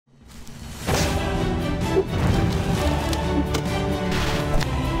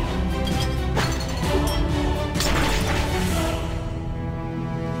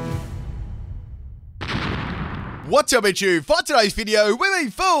What's up, YouTube? For today's video, with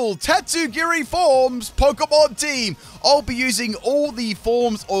a full Tatsugiri forms Pokemon team, I'll be using all the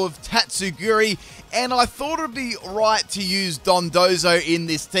forms of Tatsugiri, and I thought it would be right to use Dondozo in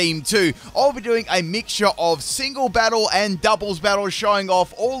this team too. I'll be doing a mixture of single battle and doubles battle, showing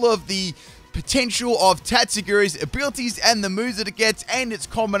off all of the potential of Tatsugiri's abilities and the moves that it gets and its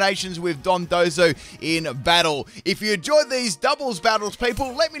combinations with Dondozo in battle. If you enjoyed these doubles battles,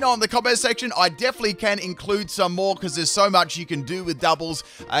 people, let me know in the comment section. I definitely can include some more because there's so much you can do with doubles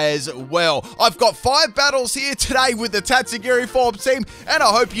as well. I've got 5 battles here today with the Tatsugiri form team, and I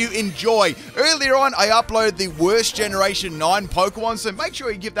hope you enjoy. Earlier on, I uploaded the worst Generation 9 Pokemon, so make sure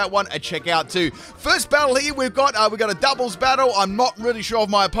you give that one a check out too. First battle here, we've got a doubles battle. I'm not really sure of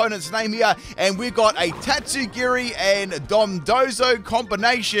my opponent's name here, and we've got a Tatsugiri and Dondozo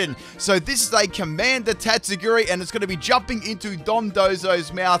combination. So this is a Commander Tatsugiri, and it's going to be jumping into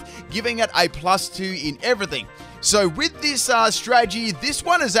Dondozo's mouth, giving it a +2 in everything. So with this strategy, this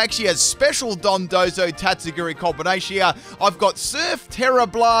one is actually a special Dondozo Tatsugiri combination here. I've got Surf, Terra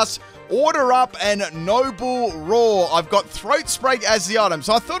Blast, Order Up, and Noble Roar. I've got Throat Spray as the item,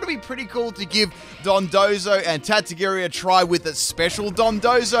 so I thought it'd be pretty cool to give Dondozo and Tatsugiri a try with a special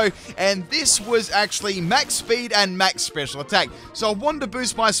Dondozo, and this was actually max speed and max special attack. So I wanted to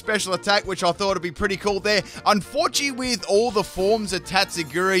boost my special attack, which I thought would be pretty cool there. Unfortunately, with all the forms of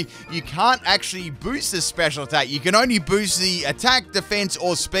Tatsugiri, you can't actually boost the special attack. You can only boost the attack, defense,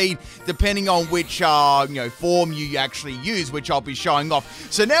 or speed, depending on which form you actually use, which I'll be showing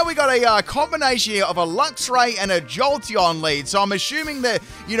off. So now we got a combination here of a Luxray and a Jolteon lead. So I'm assuming that,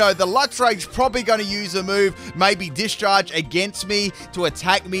 the Luxray's probably going to use a move, maybe Discharge against me to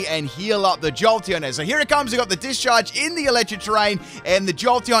attack me and heal up the Jolteon. So here it comes. We got the Discharge in the electric terrain, and the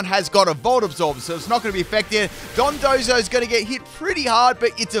Jolteon has got a Volt Absorb, so it's not going to be affected. Dondozo is going to get hit pretty hard,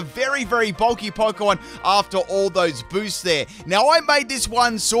 but it's a very, very bulky Pokemon after all those boosts there. Now, I made this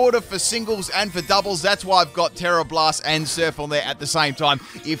one sort of for singles and for doubles. That's why I've got Terra Blast and Surf on there at the same time,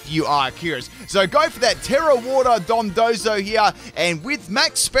 if you are curious. So go for that Terra Water Dondozo here, and with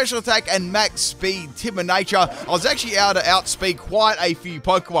max special attack and max speed, Timber Nature, I was actually able to outspeed quite a few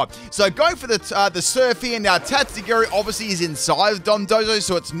Pokemon. So go for the Surf here. Now, Tatsugiri obviously is inside of Dondozo,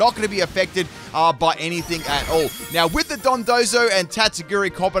 so it's not going to be affected by anything at all. Now, with the Dondozo and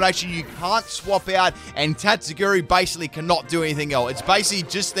Tatsugiri combination, you can't swap out, and Tatsugiri basically cannot do anything else. It's basically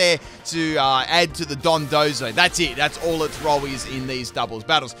just there to add to the Dondozo. That's it. That's all its role is in these doubles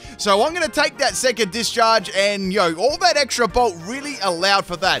battles. So I'm going to take that second Discharge, and all that extra Bolt really allowed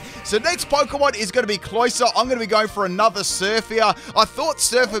for that. So next Pokemon is going to be closer. I'm going to be going for another Surf here. I thought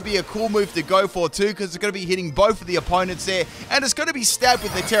Surf would be a cool move to go for too, because it's going to be hitting both of the opponents there, and it's going to be stabbed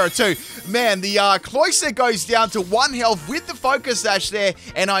with the Terra too. Man, the Cloyster goes down to 1 health with the Focus Sash there,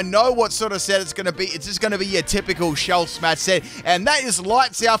 and I know what sort of set it's going to be. It's just going to be your typical Shell Smash set, and that is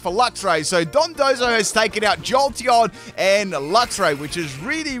lights out for Luxray. So Dondozo has taken out Jolteon and Luxray, which is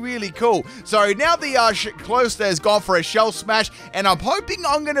really, really cool. So now the Cloyster has gone for a Shell Smash, and I'm hoping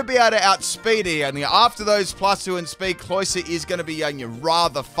I'm going to be able to outspeed it. And after those +2 in speed, Cloyster is going to be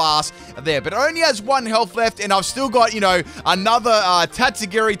rather fast there, but it only has 1 health left, and I've still got another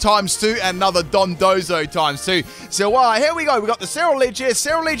Tatsugiri ×2 and another Dondozo ×2. So here we go. We got the Ceruledge here.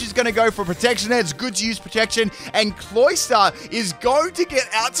 Ceruledge is going to go for protection. It's good to use protection, and Cloyster is going to get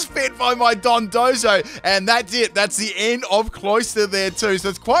outsped by my Dondozo, and that's it. That's the end of Cloyster there too. So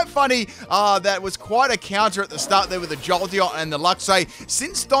it's quite funny. That was quite a counter at the start there with the Jolteon and the Luxray.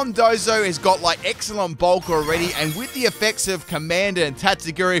 Since Dondozo has got excellent bulk already, and with the effects of Commander and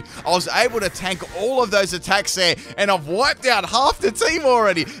Tatsugiri, I was able to tank all of those attacks there, and I've wiped out half the team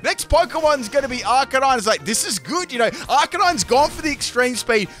already. Next Pokemon's going to be Arcanine. It's this is good, Arcanine's gone for the extreme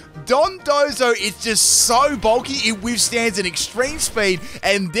speed. Dondozo is just so bulky, it withstands an extreme speed,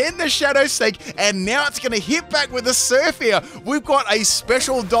 and then the Shadow Snake, and now it's going to hit back with the Surf here. We've got a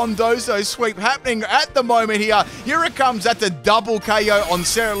special Dondozo sweep happening at the moment here. Here it comes at the double KO on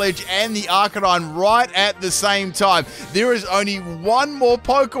Ceruledge and the Arcanine right at the same time. There is only one more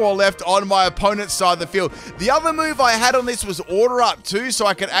Pokemon left on my opponent's side of the field. The other move I had on this was Order Up too, so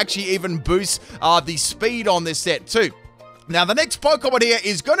I could actually even boost the speed on this set too. Now, the next Pokemon here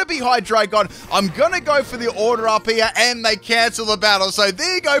is going to be Hydreigon. I'm going to go for the order up here, and they cancel the battle. So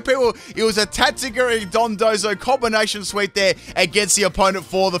there you go, people. It was a Tatsugiri Dondozo combination sweep there against the opponent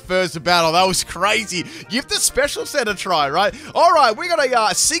for the first battle. That was crazy. Give the special set a try, right? All right, we got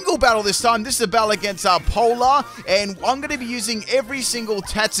a single battle this time. This is a battle against Polar, and I'm going to be using every single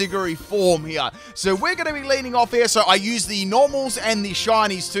Tatsugiri form here. So we're going to be leading off here. So I use the normals and the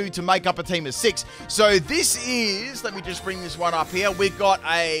shinies too to make up a team of 6. So this is, let me just bring this one up here. We've got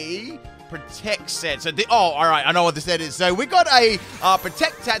a Protect set. So, all right, I know what the set is. So, we got a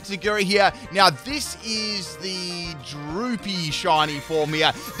Protect Tatsugiri here. Now, this is the Droopy shiny form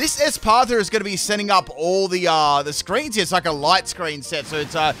here. This Espartha is going to be setting up all the screens here. It's like a light screen set. So,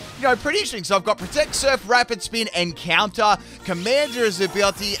 it's, you know, pretty interesting. So, I've got Protect, Surf, Rapid Spin, and Counter, Commander's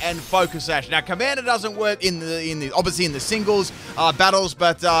ability, and Focus Sash. Now, Commander doesn't work obviously in the singles battles,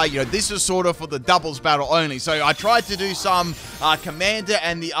 but, you know, this is sort of for the doubles battle only. So, I tried to do some Commander,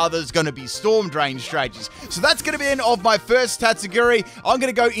 and the other's going to be Storm Drain strategies. So that's going to be the end of my first Tatsugiri. I'm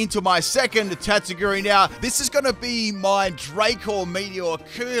going to go into my second Tatsugiri now. This is going to be my Draco Meteor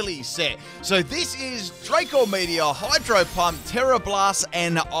Curly set. So this is Draco Meteor, Hydro Pump, Terra Blast,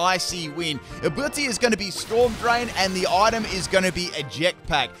 and Icy Wind. Ability is going to be Storm Drain, and the item is going to be Eject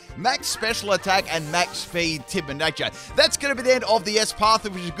Pack. Max Special Attack and Max Speed, Timid Nature. That's going to be the end of the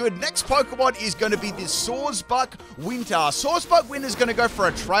Espartha, which is good. Next Pokemon is going to be this Sawsbuck Winter. Sawsbuck Winter is going to go for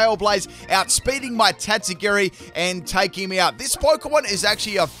a Trailblaze, outspeeding my Tatsugiri and taking me out. This Pokemon is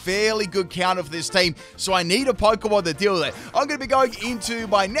actually a fairly good counter for this team, so I need a Pokemon to deal with it. I'm going to be going into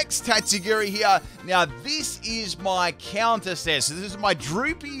my next Tatsugiri here. Now, this is my counter set. So this is my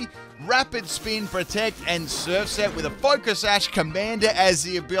Droopy, Rapid Spin, Protect, and Surf set with a Focus Sash, Commander as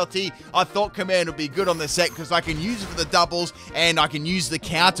the ability. I thought Commander would be good on the set because I can use it for the doubles and I can use the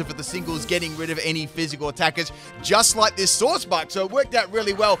counter for the singles, getting rid of any physical attackers, just like this Sawsbuck. So it worked out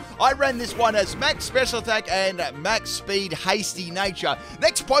really well. I ran this one as Max Special Attack and Max Speed, Hasty Nature.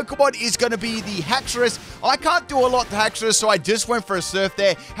 Next Pokemon is going to be the Haxorus. I can't do a lot to Haxorus, so I just went for a Surf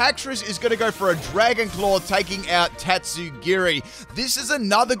there. Haxorus is going to go for a Dragon Claw, taking out Tatsugiri. This is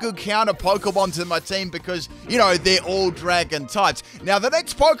another good counter Pokemon to my team because, you know, they're all dragon types. Now, the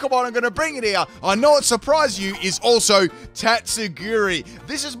next Pokemon I'm going to bring in here, I know it surprised you, is also Tatsugiri.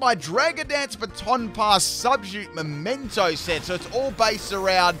 This is my Dragon Dance Baton Pass Substitute Memento set, so it's all based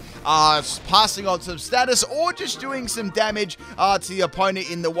around passing on some status or just doing some damage to the opponent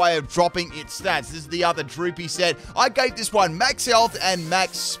in the way of dropping its stats. This is the other Droopy set. I gave this one Max Health and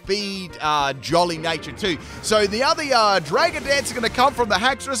Max Speed, Jolly Nature too. So the other Dragon Dance is going to come from the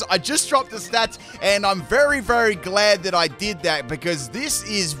Haxorus. I just dropped the stats, and I'm very, very glad that I did that because this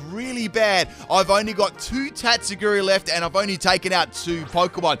is really bad. I've only got 2 Tatsugiri left, and I've only taken out 2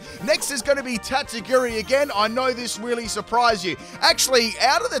 Pokemon. Next is going to be Tatsugiri again. I know this really surprised you. Actually,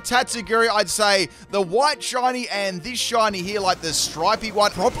 out of the Tatsugiri, I'd say the white shiny and this shiny here, like the stripy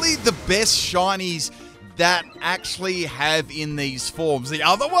one, probably the best shinies that actually have in these forms. The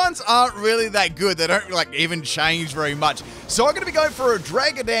other ones aren't really that good. They don't like even change very much. So I'm going to be going for a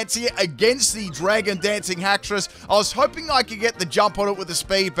Dragon Dance here against the Dragon Dancing Haxorus. I was hoping I could get the jump on it with the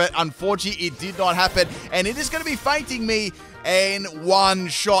speed, but unfortunately it did not happen. And it is going to be fainting me in one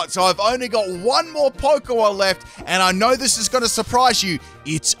shot. So I've only got one more Pokemon left, and I know this is going to surprise you.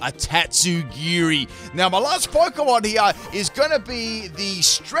 It's a Tatsugiri. Now, my last Pokemon here is going to be the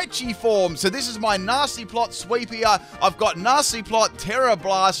Stretchy form. So this is my Nasty Plot Sweep here. I've got Nasty Plot, Terra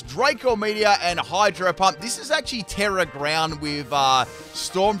Blast, Draco Meteor, and Hydro Pump. This is actually Terra Ground with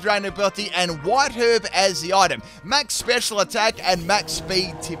Storm Drain ability and White Herb as the item. Max Special Attack and Max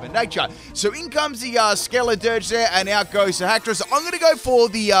Speed, Timid Nature. So in comes the Skeledirge there, and out goes the Haxorus. I'm going to go for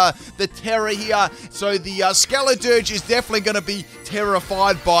the Terra here. So the Skeledirge is definitely going to be terrified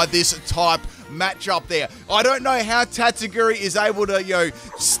by this type matchup there. I don't know how Tatsugiri is able to, you know,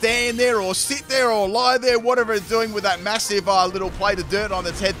 stand there or sit there or lie there, whatever it's doing with that massive little plate of dirt on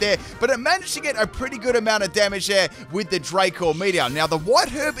its head there, but it managed to get a pretty good amount of damage there with the Draco Meteor. Now, the White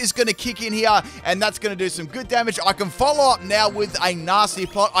Herb is going to kick in here, and that's going to do some good damage. I can follow up now with a Nasty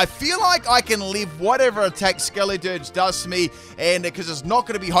Plot. I feel like I can live whatever attack Skeledirge does to me, and because it's not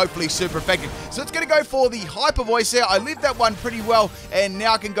going to be hopefully super effective. So it's going to go for the Hyper Voice there. I lived that one pretty well, and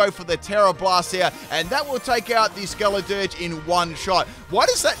now I can go for the Terra Blast here, and that will take out the Skeledirge in one shot. Why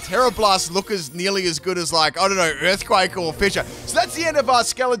does that Terra Blast look as nearly as good as, like, I don't know, Earthquake or Fissure? So that's the end of our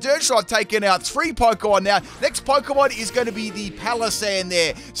Skeledirge. So I've taken out 3 Pokemon now. Next Pokemon is going to be the Palisand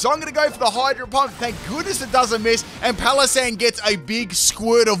there. So I'm going to go for the Hydro Pump. Thank goodness it doesn't miss, and Palisand gets a big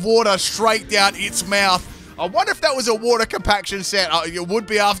squirt of water straight down its mouth. I wonder if that was a water compaction set. It would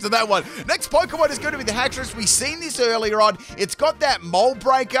be after that one. Next Pokemon is going to be the Haxorus. We've seen this earlier on. It's got that Mold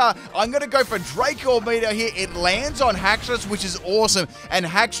Breaker. I'm going to go for Draco Meter here. It lands on Haxorus, which is awesome. And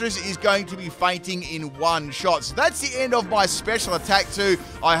Haxorus is going to be fainting in one shot. So that's the end of my special attack too.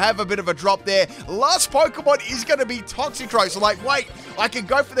 I have a bit of a drop there. Last Pokemon is going to be Toxicroak. So like, wait, I can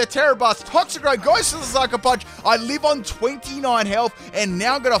go for the Terra Blast. Toxicroak goes to the Sucker Punch. I live on 29 health. And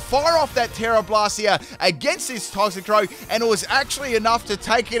now I'm going to fire off that Terra Blast here against this Toxicroak. And it was actually enough to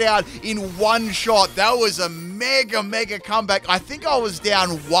take it out in one shot. That was a mega comeback. I think I was down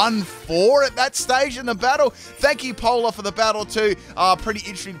 1-4 at that stage in the battle. Thank you, Polar, for the battle too. Pretty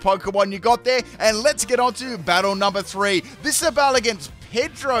interesting Pokemon you got there. And let's get on to battle number 3. This is a battle against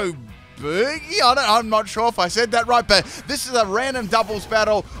Pedro Bergie. I'm not sure if I said that right, but this is a random doubles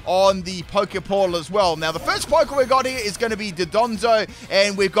battle on the Pokeportal as well. Now, the first Pokemon we got here is going to be the DONDOZO,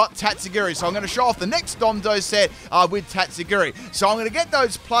 and we've got Tatsugiri. So I'm going to show off the next DONDOZO set with Tatsugiri. So I'm going to get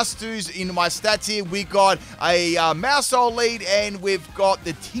those +2s in my stats here. We got a Mouseol lead, and we've got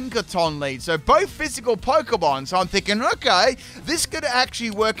the Tinkaton lead. So both physical Pokemon. So I'm thinking, okay, this could actually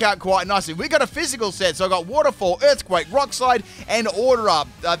work out quite nicely. We got a physical set. So I got Waterfall, Earthquake, Rock Slide, and Order Up.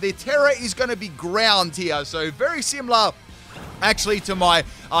 The Terra is going to be ground here, so very similar actually to my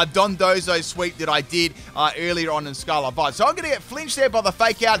DONDOZO sweep that I did earlier on in Scarlet Vibes. So I'm going to get flinched there by the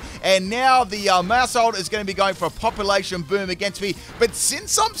fake out, and now the Mousehold is going to be going for a population boom against me. But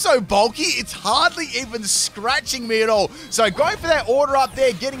since I'm so bulky, it's hardly even scratching me at all. So going for that order up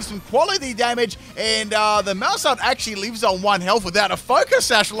there, getting some quality damage, and the Mousehold actually lives on 1 health without a focus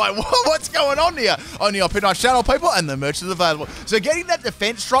sash. Like, what's going on here? Only on Pinot Channel, people, and the merch is available. So getting that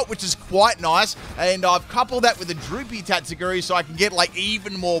defense drop, which is quite nice, and I've coupled that with a Droopy Tatsugiri so I can get like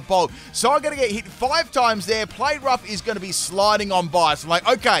even more bulk. So I'm going to get hit 5 times there. Play Rough is going to be sliding on by. So I'm like,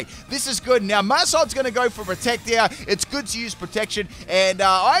 okay, this is good. Now, Mousehold's going to go for Protect here. It's good to use Protection. And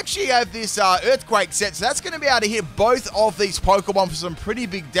I actually have this Earthquake set, so that's going to be able to hit both of these Pokemon for some pretty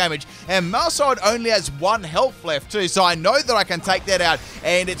big damage. And Mousehold only has 1 health left too, so I know that I can take that out.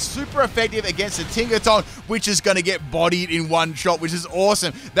 And it's super effective against the Tinkaton, which is going to get bodied in 1 shot, which is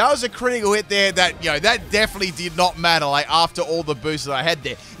awesome. That was a critical hit there that, you know, that definitely did not matter, like, after all the boosts that I had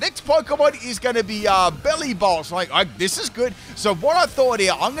there. Next Pokemon is going to be Belly Bolt. So, like, this is good. So what I thought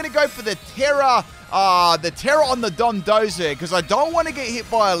here, I'm going to go for the Terra on the DONDOZO, because I don't want to get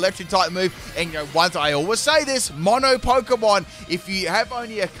hit by an electric type move. And, you know, once I always say this, mono Pokemon, if you have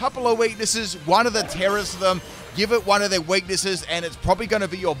only a couple of weaknesses, one of the Terras of them, give it one of their weaknesses, and it's probably going to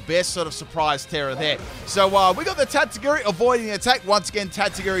be your best sort of surprise Terra there. So we got the Tatsugiri avoiding the attack. Once again,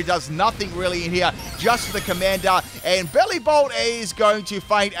 Tatsugiri does nothing really in here, just for the Commander. And Belly Bolt is going to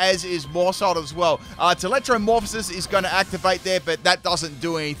faint, as is Morsalt as well. Telectromorphosis is going to activate there, but that doesn't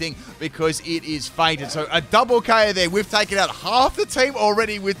do anything because it is fainted. So a double KO there. We've taken out half the team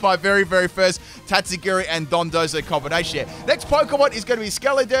already with my very first Tatsugiri and DONDOZO combination here. Next Pokemon is going to be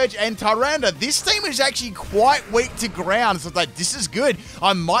Skeledirge and Tyrande. This team is actually quite weak to ground, so it's like, this is good.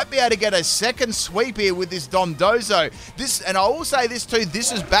 I might be able to get a second sweep here with this DONDOZO. This, and I will say this too,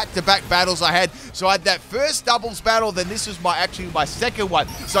 this is back-to-back battles I had. So I had that first doubles battle, then this was actually my second one.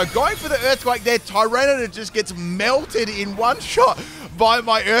 So going for the Earthquake there, Tyrande just gets melted in 1 shot by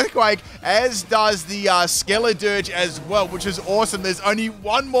my Earthquake, as does the Skeledirge as well, which is awesome. There's only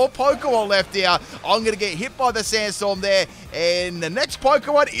 1 more Pokemon left here. I'm going to get hit by the Sandstorm there, and the next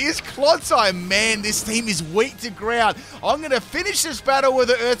Pokemon is Clodsire. Man, this team is weak to ground. I'm going to finish this battle with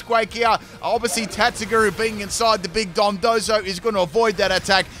an Earthquake here. Obviously, Tatsugiri being inside the big DONDOZO is going to avoid that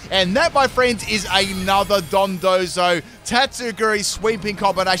attack, and that, my friends, is another DONDOZO Tatsugiri sweeping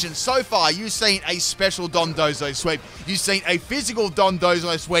combination. So far, you've seen a special DONDOZO sweep. You've seen a physical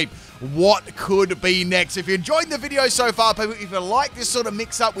DONDOZO sweep. What could be next? If you're enjoying the video so far, people, if you like this sort of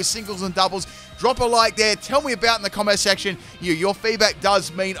mix-up with singles and doubles, drop a like there. Tell me about it in the comment section. Your feedback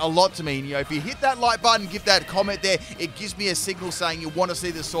does mean a lot to me. And, if you hit that like button, give that comment there, it gives me a signal saying you want to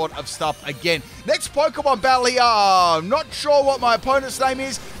see this sort of stuff again. Next Pokemon battle here. I'm not sure what my opponent's name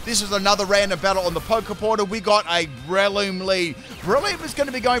is. This is another random battle on the Pokeportal. We got a Breloom lead. Breloom is going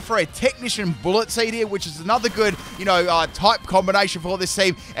to be going for a Technician Bullet Seed here, which is another good, type combination for this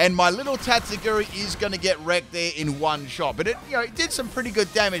team. And my little Tatsugiri is going to get wrecked there in 1 shot. But it did some pretty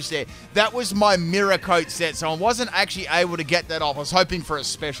good damage there. That was my Mirror Coat set, so I wasn't actually able to get that off. I was hoping for a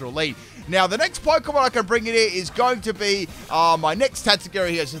special lead. Now, the next Pokemon I can bring in here is going to be my next Tatsugiri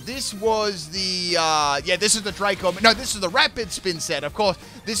here. So this was the, this is the Draco. No, this is the Rapid Spin set. Of course,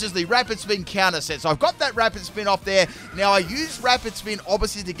 this is the Rapid Spin counter set. So I've got that Rapid Spin off there. Now, I use Rapid Spin,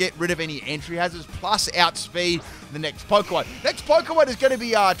 obviously, to get rid of any entry hazards, plus outspeed the next Pokemon. Next Pokemon is going to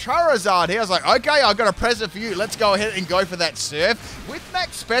be Charizard here. I was like, okay, I've got a present for you. Let's go ahead and go for that Surf. With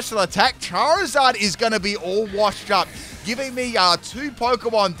max special attack, Charizard is going to be all washed up, giving me 2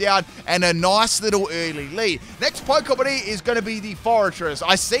 Pokemon down and a nice little early lead. Next Pokemon is going to be the Forretress.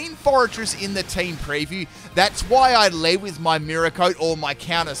 I seen Forretress in the team preview. That's why I led with my Mirror Coat or my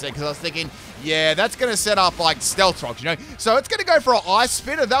counter set, because I was thinking, yeah, that's going to set up like Stealth Rocks, you know. So it's going to go for an Ice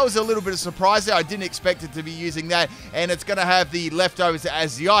Spitter. That was a little bit of a surprise there. I didn't expect it to be using that. And it's going to have the leftovers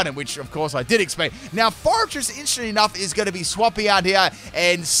as the item, which of course I did expect. Now, Forretress, interestingly enough, is going to be swapping out here,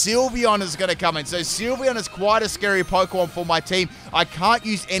 and Sylveon is going to come in. So Sylveon is quite a scary Pokemon for my team. I can't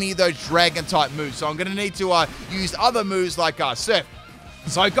use any of those Dragon-type moves, so I'm going to need to use other moves like Surf.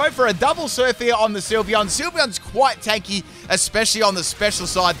 So I go for a double Surf here on the Sylveon. Sylveon's quite tanky, especially on the special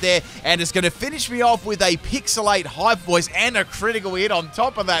side there, and it's going to finish me off with a Pixelate Hype Voice and a critical hit on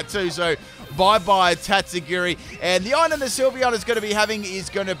top of that too. So bye-bye Tatsugiri. And the item the Sylveon is going to be having is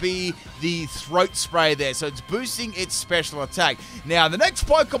going to be the Throat Spray there. So it's boosting its special attack. Now, the next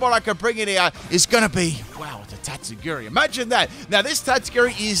Pokemon I can bring in here is going to be, wow, it's a Tatsugiri. Imagine that. Now, this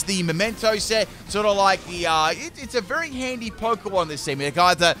Tatsugiri is the Memento set, sort of like the, it's a very handy Pokemon this team. You can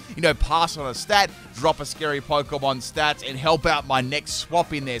either, you know, pass on a stat, drop a scary Pokemon stats, and help out my next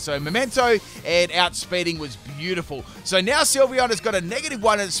swap in there. So Memento and outspeeding was beautiful. So now Sylveon has got a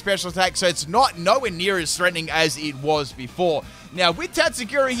 -1 in its special attack, so it's not nowhere near as threatening as it was before. Now, with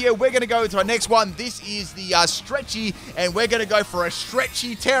Tatsugiri here, we're going to go into our next one. This is the Stretchy, and we're going to go for a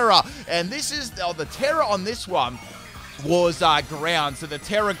Stretchy Terra. And this is, the Terra on this one was ground. So the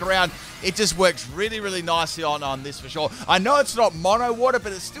Terra ground, it just works really, really nicely on this for sure. I know it's not mono water,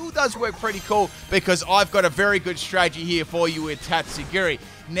 but it still does work pretty cool because I've got a very good strategy here for you with Tatsugiri.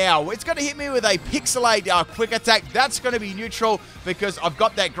 Now, it's going to hit me with a Pixelate quick attack. That's going to be neutral because I've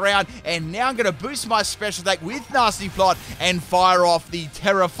got that ground. And now I'm going to boost my special attack with Nasty Plot and fire off the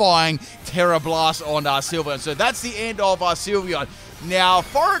terrifying Terra Blast on Sylveon. So that's the end of Sylveon. Now,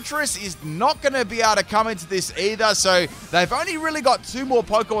 Forretress is not going to be able to come into this either, so they've only really got 2 more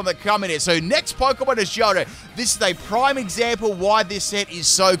Pokemon that come in here. So next Pokemon is Johto. This is a prime example why this set is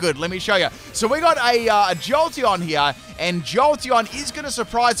so good. Let me show you. So we got a Jolteon here, and Jolteon is going to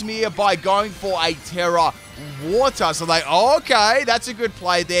surprise me here by going for a Terra Water. So they, okay, that's a good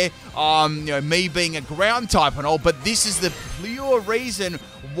play there. You know, me being a ground type and all, but this is the pure reason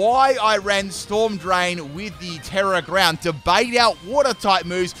why I ran Storm Drain with the Terra Ground, to bait out water type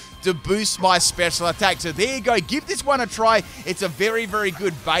moves to boost my special attack. So there you go. Give this one a try. It's a very, very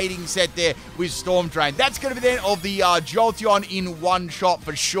good baiting set there with Storm Drain. That's going to be the end of the Jolteon in one shot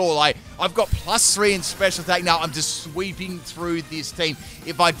for sure. Like, I've got +3 in special attack now. I'm just sweeping through this team.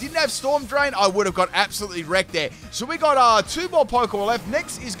 If I didn't have Storm Drain, I would have got absolutely wrecked there. So we got 2 more Pokemon left.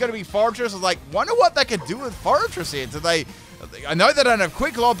 Next is going to be Forretress. I was like, wonder what they could do with Forretress here. Do they... I know they don't have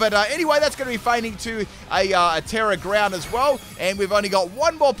Quick Claw, but anyway, that's going to be feigning to a Terra Ground as well. And we've only got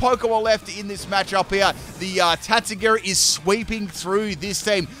 1 more Pokemon left in this matchup here. The Tatsugiri is sweeping through this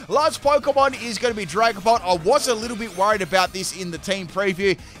team. Last Pokemon is going to be Dragapult. I was a little bit worried about this in the team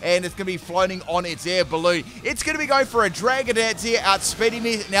preview, and it's going to be floating on its air balloon. It's going to be going for a Dragon Dance here, outspeeding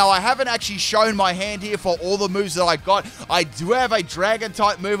me. Now, I haven't actually shown my hand here for all the moves that I got. I do have a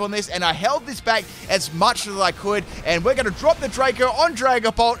Dragon-type move on this, and I held this back as much as I could, and we're going to drop the Draco on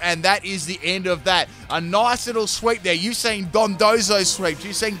Dragapult, and that is the end of that. A nice little sweep there. You saying DONDOZO sweeps,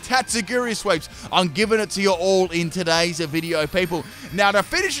 you saying Tatsugiri sweeps. I'm giving it to you all in today's video, people. Now, to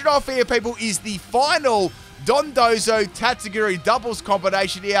finish it off here, people, is the final DONDOZO Tatsugiri doubles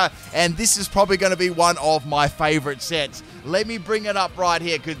combination here, and this is probably going to be one of my favorite sets. Let me bring it up right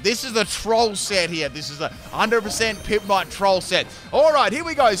here, because this is a troll set here. This is a 100% Pipmite troll set. All right, here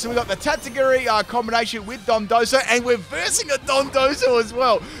we go. So we got the Tatsugiri combination with DONDOZO, and we're versing a DONDOZO as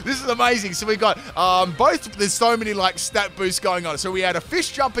well. This is amazing. So we got both, there's so many like stat boosts going on. So we had a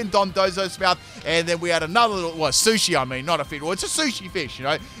fish jump in DONDOZO's mouth, and then we had another little, well, sushi, I mean, not a fish. Well, it's a sushi fish, you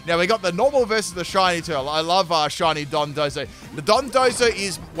know. Now we got the normal versus the shiny turtle. I love shiny DONDOZO. The DONDOZO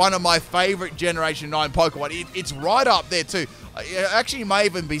is one of my favorite Generation 9 Pokemon. It's right up there too. It actually may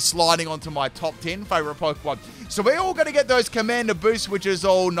even be sliding onto my top 10 favorite Pokemon. So we're all going to get those Commander boosts, which is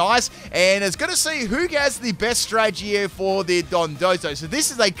all nice. And it's going to see who has the best strategy here for the DONDOZO. So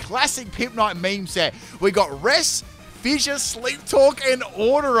this is a classic Pipmite meme set. We got Rest, Fissure, Sleep Talk, and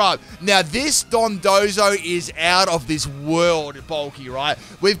Order Up. Now, this Dondozo is out of this world bulky, right?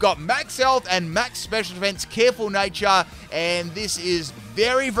 We've got max health and max special defense, careful nature, and this is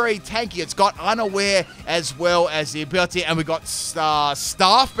very, very tanky. It's got Unaware as well as the ability, and we've got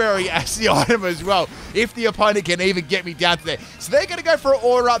Staffberry as the item as well, if the opponent can even get me down to there. So they're going to go for an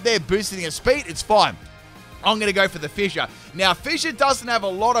Order Up there, boosting his speed. It's fine. I'm going to go for the Fissure. Now, Fissure doesn't have a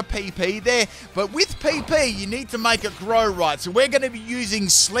lot of PP there, but with PP, you need to make it grow right. So we're going to be using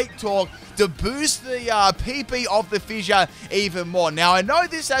Sleep Talk to boost the PP of the Fissure even more. Now, I know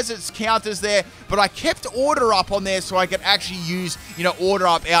this has its counters there, but I kept Order Up on there so I could actually use, Order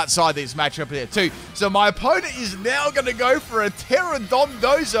Up outside this matchup there too. So my opponent is now going to go for a Terra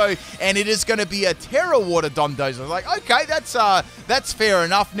Dondozo, and it is going to be a Terra Water Dondozo. Like, okay, that's fair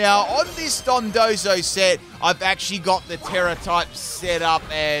enough. Now, on this Dondozo set, I've actually got the Terra type set up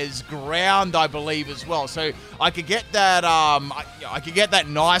as ground, I believe, as well. So I could get that I could get that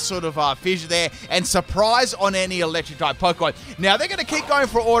nice sort of Fissure there and surprise on any electric type Pokemon. Now they're going to keep going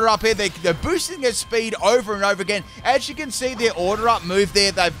for Order Up here. They're boosting their speed over and over again. As you can see, their Order Up move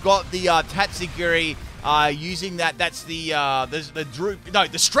there, they've got the Tatsugiri using that. That's the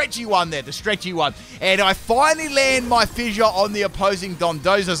Stretchy one there, the Stretchy one. And I finally land my Fissure on the opposing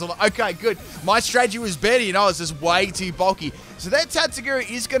Dondozo. So I'm like, okay, good. My strategy was better, it's just way too bulky. So that Tatsugiri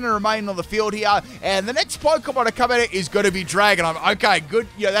is going to remain on the field here. And the next Pokemon to come at it is going to be Dragon. I'm okay, good.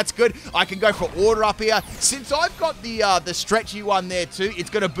 That's good. I can go for Order Up here. Since I've got the Stretchy one there too, it's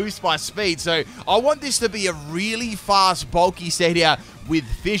going to boost my speed. So I want this to be a really fast, bulky set here with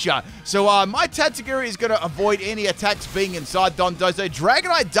Fissure. So my Tatsugiri is going to avoid any attacks being inside Dondozo.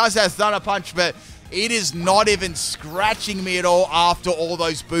 Dragonite does have Thunder Punch, but it is not even scratching me at all after all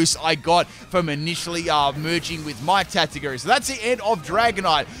those boosts I got from initially merging with my Tatsugiri. So that's the end of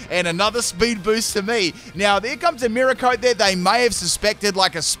Dragonite, and another speed boost to me. Now, there comes a Mirror Coat there. They may have suspected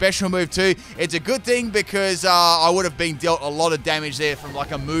like a special move too. It's a good thing because I would have been dealt a lot of damage there from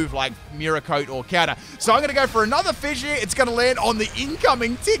like a move like Mirror Coat or Counter. So I'm going to go for another Fissure. It's going to land on the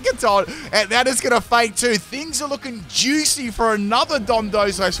incoming Tinkaton, and that is going to fade too. Things are looking juicy for another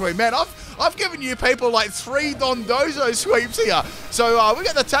Dondozo sweep. Man, I've given you people like 3 Dondozo sweeps here. So we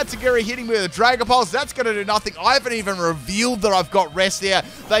got the Tatsugiri hitting me with a Dragon Pulse. That's going to do nothing. I haven't even revealed that I've got rest here.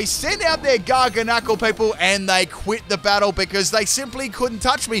 They sent out their Garganacl people and they quit the battle because they simply couldn't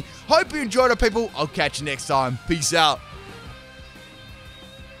touch me. Hope you enjoyed it, people. I'll catch you next time. Peace out.